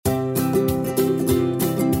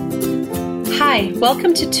Hi,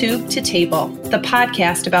 welcome to Tube to Table, the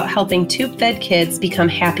podcast about helping tube-fed kids become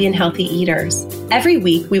happy and healthy eaters. Every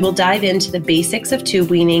week, we will dive into the basics of tube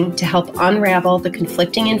weaning to help unravel the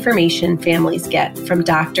conflicting information families get from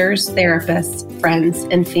doctors, therapists, friends,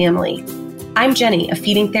 and family. I'm Jenny, a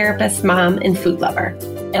feeding therapist, mom, and food lover.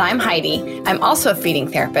 And I'm Heidi. I'm also a feeding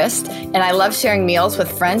therapist, and I love sharing meals with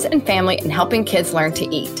friends and family and helping kids learn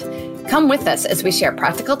to eat. Come with us as we share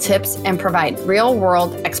practical tips and provide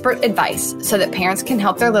real-world expert advice so that parents can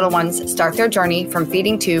help their little ones start their journey from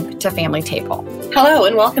feeding tube to family table. Hello,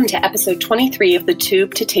 and welcome to episode 23 of the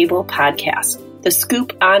Tube to Table podcast, the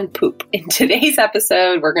scoop on poop. In today's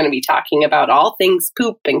episode, we're going to be talking about all things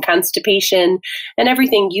poop and constipation and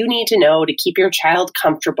everything you need to know to keep your child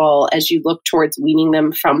comfortable as you look towards weaning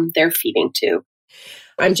them from their feeding tube.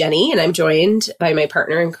 I'm Jenny, and I'm joined by my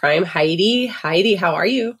partner in crime, Heidi. Heidi, how are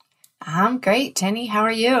you? I'm great, Jenny. How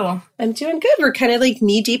are you? I'm doing good. We're kind of like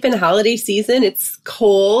knee deep in holiday season. It's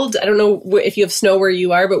cold. I don't know if you have snow where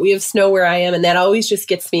you are, but we have snow where I am. And that always just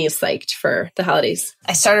gets me psyched for the holidays.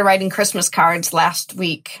 I started writing Christmas cards last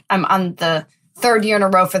week. I'm on the third year in a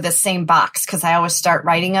row for the same box because I always start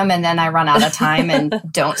writing them and then I run out of time and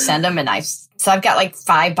don't send them. So I've got like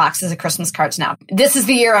 5 boxes of Christmas cards now. This is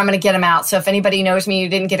the year I'm going to get them out. So if anybody knows me, you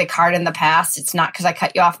didn't get a card in the past, it's not because I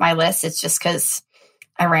cut you off my list. It's just because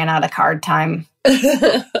I ran out of card time.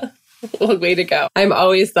 Well, way to go. I'm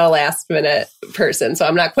always the last minute person, so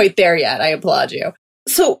I'm not quite there yet. I applaud you.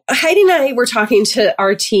 So Heidi and I were talking to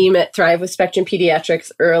our team at Thrive with Spectrum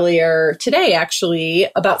Pediatrics earlier today, actually,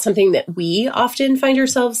 about something that we often find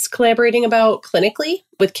ourselves collaborating about clinically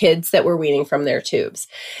with kids that we're weaning from their tubes.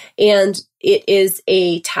 And it is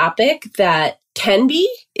a topic that can be,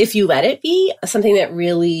 if you let it be, something that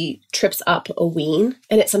really trips up a wean.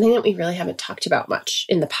 And it's something that we really haven't talked about much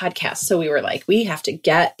in the podcast. So we were like, we have to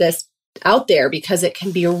get this out there because it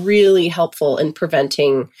can be really helpful in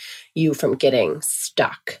preventing you from getting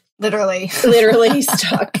stuck. Literally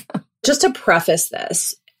stuck. Just to preface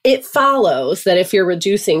this, it follows that if you're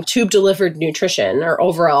reducing tube-delivered nutrition or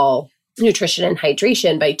overall nutrition and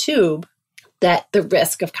hydration by tube, that the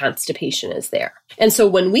risk of constipation is there. And so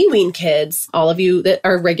when we wean kids, all of you that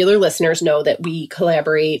are regular listeners know that we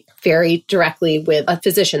collaborate very directly with a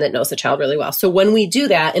physician that knows the child really well. So when we do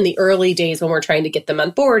that in the early days when we're trying to get them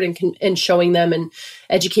on board and showing them and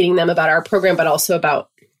educating them about our program, but also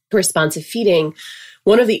about responsive feeding,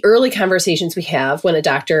 one of the early conversations we have when a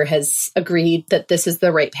doctor has agreed that this is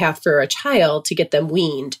the right path for a child to get them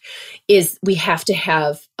weaned is we have to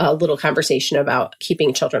have a little conversation about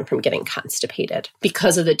keeping children from getting constipated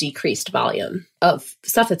because of the decreased volume of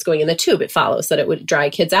stuff that's going in the tube. It follows that it would dry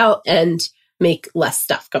kids out and make less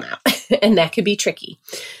stuff come out. And that could be tricky.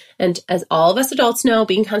 And as all of us adults know,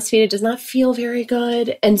 being constipated does not feel very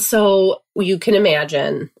good. And so you can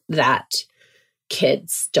imagine that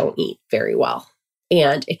kids don't eat very well.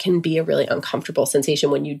 And it can be a really uncomfortable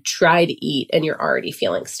sensation when you try to eat and you're already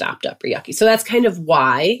feeling stopped up or yucky. So that's kind of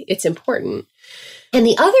why it's important. And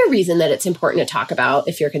the other reason that it's important to talk about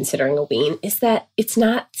if you're considering a wean is that it's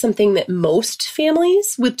not something that most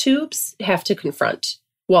families with tubes have to confront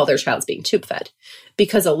while their child's being tube fed.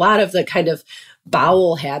 Because a lot of the kind of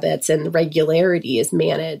bowel habits and regularity is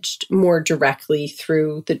managed more directly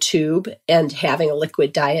through the tube, and having a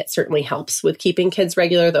liquid diet certainly helps with keeping kids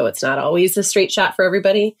regular, though it's not always a straight shot for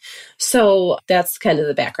everybody. So that's kind of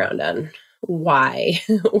the background on why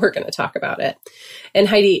we're going to talk about it. And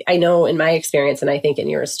Heidi, I know in my experience, and I think in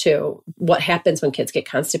yours too, what happens when kids get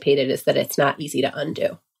constipated is that it's not easy to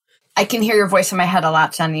undo. I can hear your voice in my head a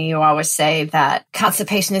lot, Jenny. You always say that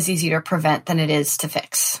constipation is easier to prevent than it is to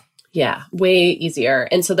fix. Yeah, way easier.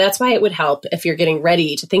 And so that's why it would help if you're getting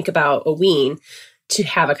ready to think about a wean to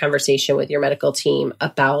have a conversation with your medical team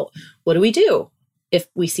about what do we do if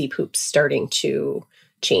we see poops starting to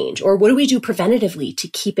change, or what do we do preventatively to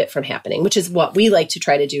keep it from happening, which is what we like to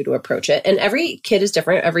try to do to approach it. And every kid is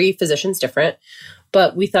different. Every physician's different.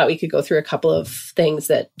 But we thought we could go through a couple of things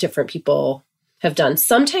that different people have done.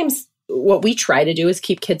 Sometimes what we try to do is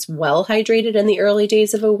keep kids well hydrated in the early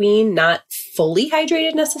days of a wean, not fully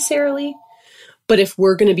hydrated necessarily. But if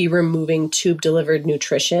we're going to be removing tube-delivered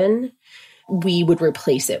nutrition, we would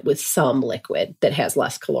replace it with some liquid that has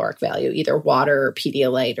less caloric value, either water or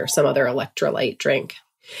Pedialyte or some other electrolyte drink.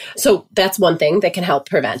 So that's one thing that can help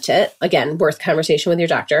prevent it. Again, worth conversation with your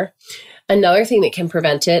doctor. Another thing that can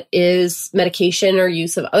prevent it is medication or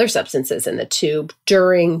use of other substances in the tube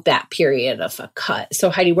during that period of a cut. So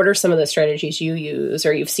Heidi, what are some of the strategies you use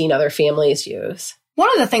or you've seen other families use?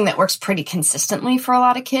 One of the things that works pretty consistently for a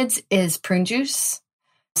lot of kids is prune juice.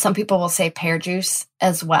 Some people will say pear juice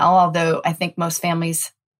as well, although I think most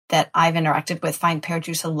families that I've interacted with find pear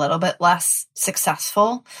juice a little bit less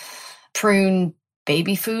successful. Prune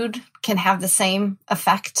baby food can have the same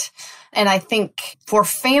effect. And I think for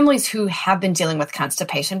families who have been dealing with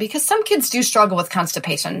constipation, because some kids do struggle with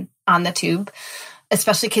constipation on the tube,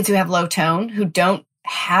 especially kids who have low tone, who don't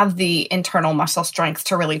have the internal muscle strength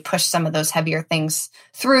to really push some of those heavier things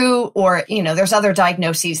through, or, there's other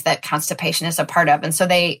diagnoses that constipation is a part of. And so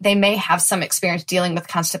they may have some experience dealing with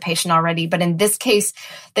constipation already, but in this case,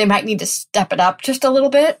 they might need to step it up just a little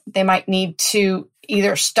bit. They might need to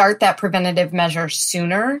either start that preventative measure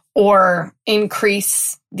sooner or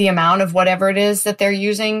increase the amount of whatever it is that they're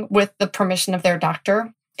using with the permission of their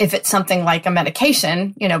doctor. If it's something like a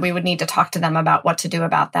medication, we would need to talk to them about what to do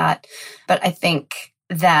about that. But I think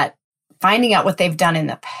that finding out what they've done in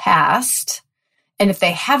the past, and if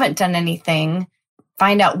they haven't done anything,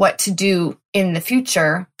 find out what to do in the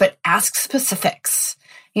future, but ask specifics.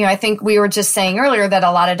 I think we were just saying earlier that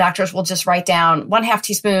a lot of doctors will just write down 1/2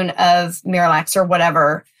 teaspoon of Miralax or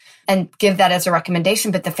whatever and give that as a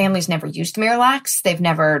recommendation, but the family's never used Miralax. They've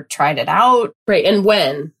never tried it out. Right. And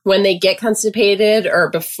when they get constipated or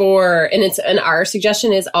before, and our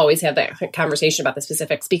suggestion is always have that conversation about the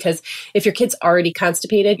specifics, because if your kid's already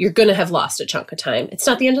constipated, you're going to have lost a chunk of time. It's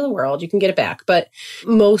not the end of the world. You can get it back. But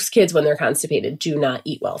most kids, when they're constipated, do not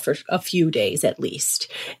eat well for a few days at least.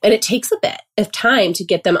 And it takes a bit of time to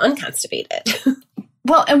get them unconstipated.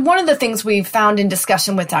 Well, and one of the things we've found in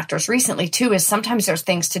discussion with doctors recently, too, is sometimes there's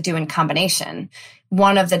things to do in combination.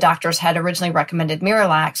 One of the doctors had originally recommended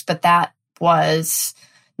Miralax, but that was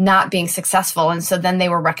not being successful. And so then they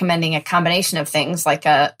were recommending a combination of things like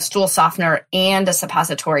a stool softener and a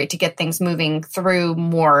suppository to get things moving through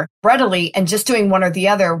more readily. And just doing one or the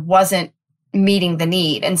other wasn't meeting the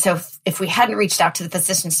need. And so if we hadn't reached out to the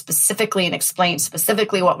physician specifically and explained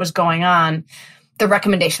specifically what was going on, the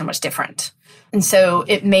recommendation was different. And so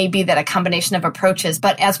it may be that a combination of approaches,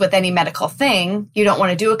 but as with any medical thing, you don't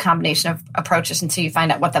want to do a combination of approaches until you find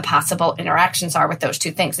out what the possible interactions are with those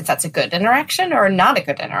two things, if that's a good interaction or not a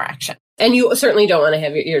good interaction. And you certainly don't want to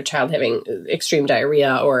have your child having extreme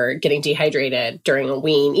diarrhea or getting dehydrated during a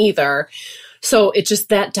wean either. So it's just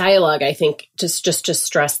that dialogue, I think, just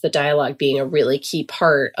stress the dialogue being a really key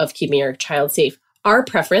part of keeping your child safe. Our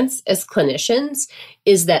preference as clinicians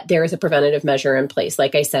is that there is a preventative measure in place.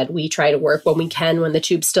 Like I said, we try to work when we can, when the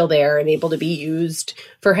tube's still there and able to be used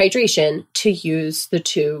for hydration, to use the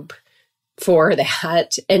tube for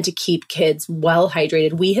that and to keep kids well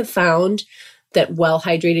hydrated. We have found that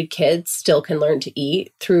well-hydrated kids still can learn to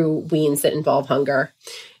eat through weans that involve hunger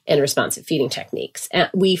and responsive feeding techniques. And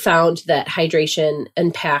we found that hydration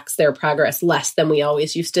impacts their progress less than we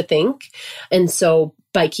always used to think. And so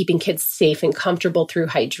by keeping kids safe and comfortable through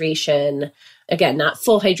hydration, again, not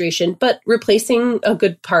full hydration, but replacing a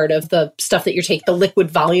good part of the stuff that you're taking, the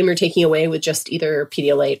liquid volume you're taking away with just either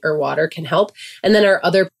Pedialyte or water can help. And then our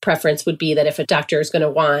other preference would be that if a doctor is going to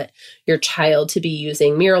want your child to be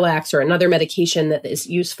using Miralax or another medication that is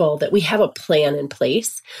useful, that we have a plan in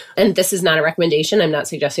place. And this is not a recommendation. I'm not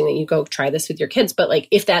suggesting that you go try this with your kids, but like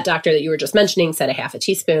if that doctor that you were just mentioning said 1/2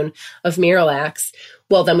 teaspoon of Miralax,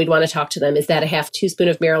 well, then we'd want to talk to them. Is that 1/2 teaspoon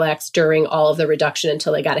of Miralax during all of the reduction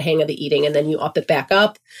until they got a hang of the eating and then you up it back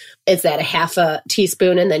up? Is that 1/2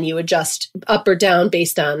 teaspoon and then you adjust up or down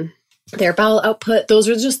based on their bowel output? Those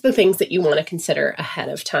are just the things that you want to consider ahead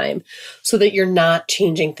of time so that you're not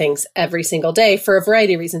changing things every single day for a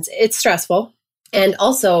variety of reasons. It's stressful. And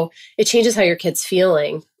also it changes how your kid's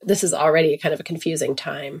feeling. This is already kind of a confusing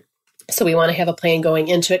time. So we want to have a plan going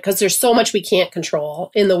into it because there's so much we can't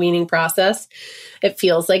control in the weaning process. It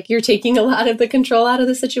feels like you're taking a lot of the control out of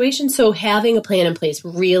the situation. So having a plan in place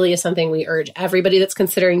really is something we urge everybody that's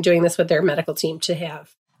considering doing this with their medical team to have.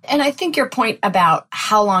 And I think your point about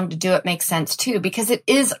how long to do it makes sense too, because it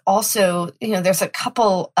is also, there's a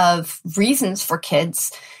couple of reasons for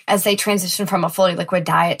kids as they transition from a fully liquid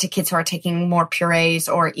diet to kids who are taking more purees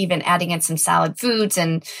or even adding in some solid foods,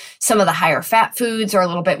 and some of the higher fat foods are a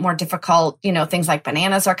little bit more difficult. Things like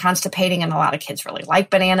bananas are constipating and a lot of kids really like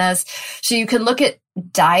bananas. So you can look at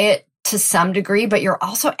diet to some degree, but you're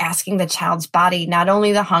also asking the child's body, not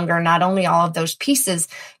only the hunger, not only all of those pieces,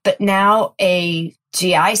 but now a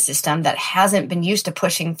GI system that hasn't been used to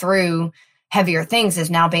pushing through heavier things is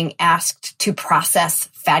now being asked to process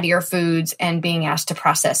fattier foods and being asked to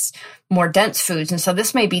process more dense foods. And so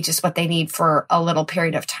this may be just what they need for a little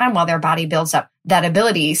period of time while their body builds up that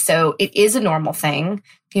ability. So it is a normal thing.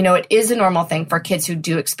 It is a normal thing for kids who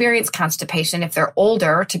do experience constipation, if they're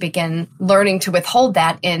older, to begin learning to withhold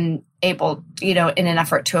that in an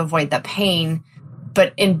effort to avoid the pain.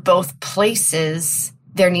 But in both places,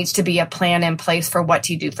 there needs to be a plan in place for what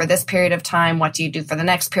do you do for this period of time, what do you do for the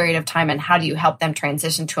next period of time, and how do you help them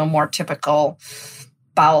transition to a more typical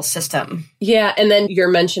bowel system. Yeah. And then your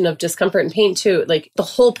mention of discomfort and pain too, like the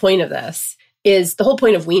whole point of this is the whole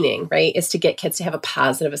point of weaning, right? Is to get kids to have a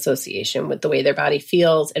positive association with the way their body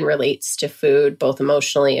feels and relates to food, both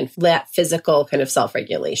emotionally and that physical kind of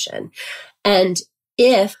self-regulation. And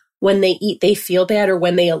if when they eat, they feel bad, or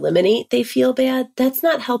when they eliminate, they feel bad, that's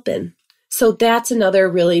not helping. So that's another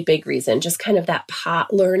really big reason, just kind of that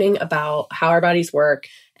learning about how our bodies work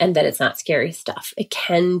and that it's not scary stuff. It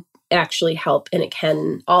can actually help,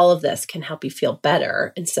 and all of this can help you feel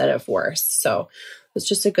better instead of worse. So it's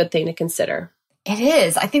just a good thing to consider. It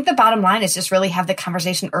is. I think the bottom line is just really have the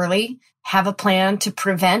conversation early, have a plan to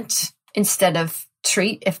prevent instead of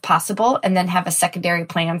treat if possible, and then have a secondary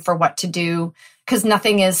plan for what to do, because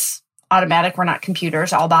nothing is automatic. We're not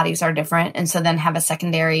computers. All bodies are different. And so then have a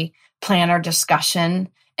secondary plan or discussion,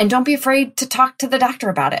 and don't be afraid to talk to the doctor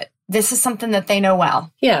about it. This is something that they know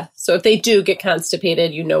well. Yeah. So if they do get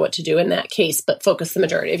constipated, you know what to do in that case, but focus the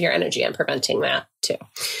majority of your energy on preventing that too.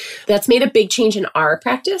 That's made a big change in our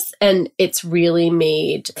practice, and it's really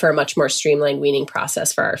made for a much more streamlined weaning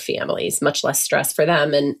process for our families, much less stress for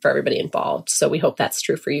them and for everybody involved. So we hope that's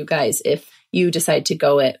true for you guys if you decide to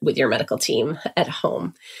go it with your medical team at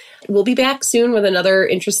home. We'll be back soon with another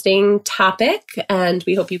interesting topic, and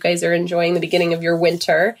we hope you guys are enjoying the beginning of your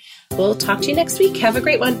winter. We'll talk to you next week. Have a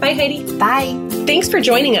great one. Bye, Heidi. Bye. Thanks for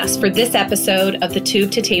joining us for this episode of the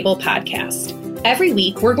Tube to Table podcast. Every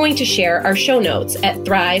week, we're going to share our show notes at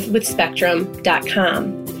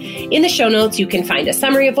thrivewithspectrum.com. In the show notes, you can find a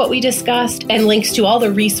summary of what we discussed and links to all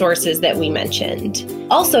the resources that we mentioned.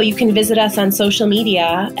 Also, you can visit us on social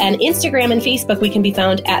media. And Instagram and Facebook, we can be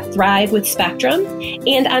found at Thrive with Spectrum.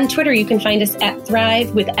 And on Twitter, you can find us at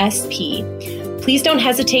Thrive with SP. Please don't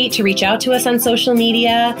hesitate to reach out to us on social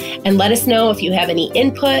media and let us know if you have any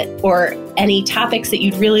input or any topics that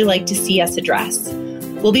you'd really like to see us address.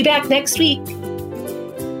 We'll be back next week.